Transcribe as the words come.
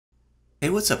Hey,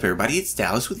 what's up everybody, it's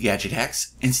Dallas with Gadget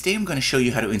Hacks, and today I'm going to show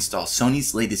you how to install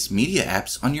Sony's latest media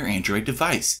apps on your Android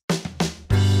device.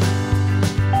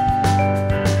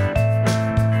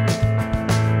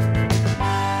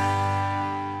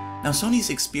 Now, Sony's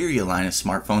Xperia line of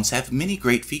smartphones have many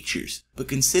great features, but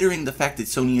considering the fact that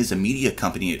Sony is a media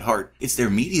company at heart, it's their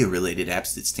media-related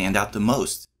apps that stand out the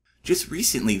most. Just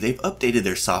recently, they've updated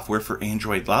their software for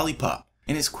Android Lollipop.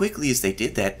 And as quickly as they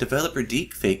did that, developer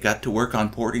Deepfake got to work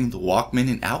on porting the Walkman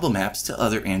and Album apps to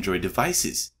other Android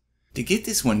devices. To get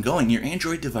this one going, your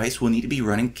Android device will need to be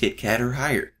running KitKat or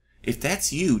higher. If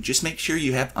that's you, just make sure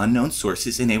you have unknown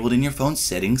sources enabled in your phone's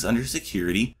settings under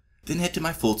security, then head to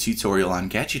my full tutorial on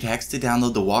Gadget Hacks to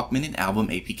download the Walkman and Album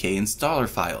APK installer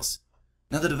files.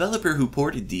 Now, the developer who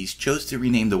ported these chose to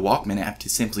rename the Walkman app to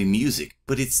simply Music,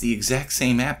 but it's the exact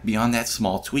same app beyond that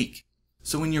small tweak.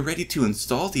 So when you're ready to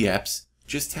install the apps,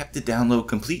 just tap the download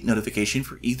complete notification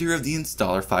for either of the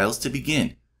installer files to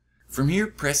begin. From here,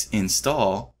 press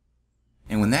install,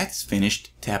 and when that's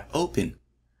finished, tap open.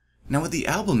 Now with the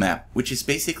Album app, which is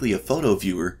basically a photo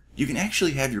viewer, you can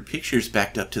actually have your pictures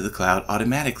backed up to the cloud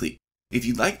automatically. If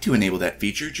you'd like to enable that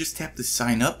feature, just tap the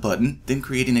sign up button, then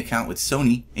create an account with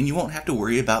Sony, and you won't have to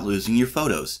worry about losing your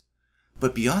photos.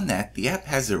 But beyond that, the app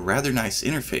has a rather nice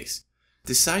interface.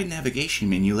 The side navigation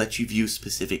menu lets you view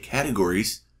specific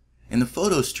categories, and the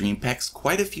photo stream packs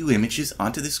quite a few images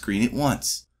onto the screen at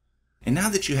once. And now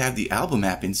that you have the Album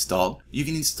app installed, you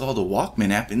can install the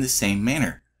Walkman app in the same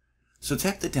manner. So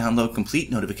tap the download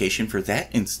complete notification for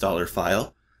that installer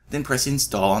file, then press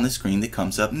install on the screen that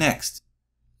comes up next.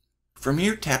 From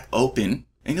here, tap open,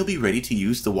 and you'll be ready to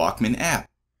use the Walkman app.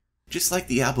 Just like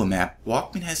the Album app,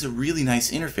 Walkman has a really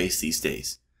nice interface these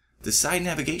days. The side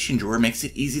navigation drawer makes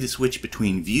it easy to switch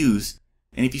between views,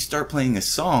 and if you start playing a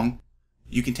song,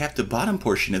 you can tap the bottom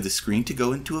portion of the screen to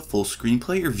go into a full screen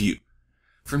player view.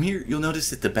 From here, you'll notice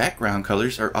that the background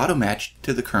colors are auto-matched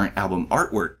to the current album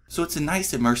artwork, so it's a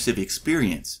nice immersive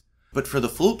experience. But for the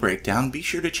full breakdown, be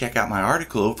sure to check out my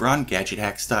article over on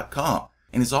GadgetHacks.com.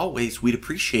 And as always, we'd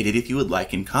appreciate it if you would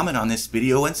like and comment on this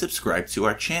video and subscribe to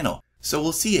our channel. So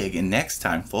we'll see you again next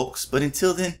time, folks, but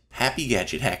until then, happy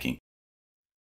gadget hacking!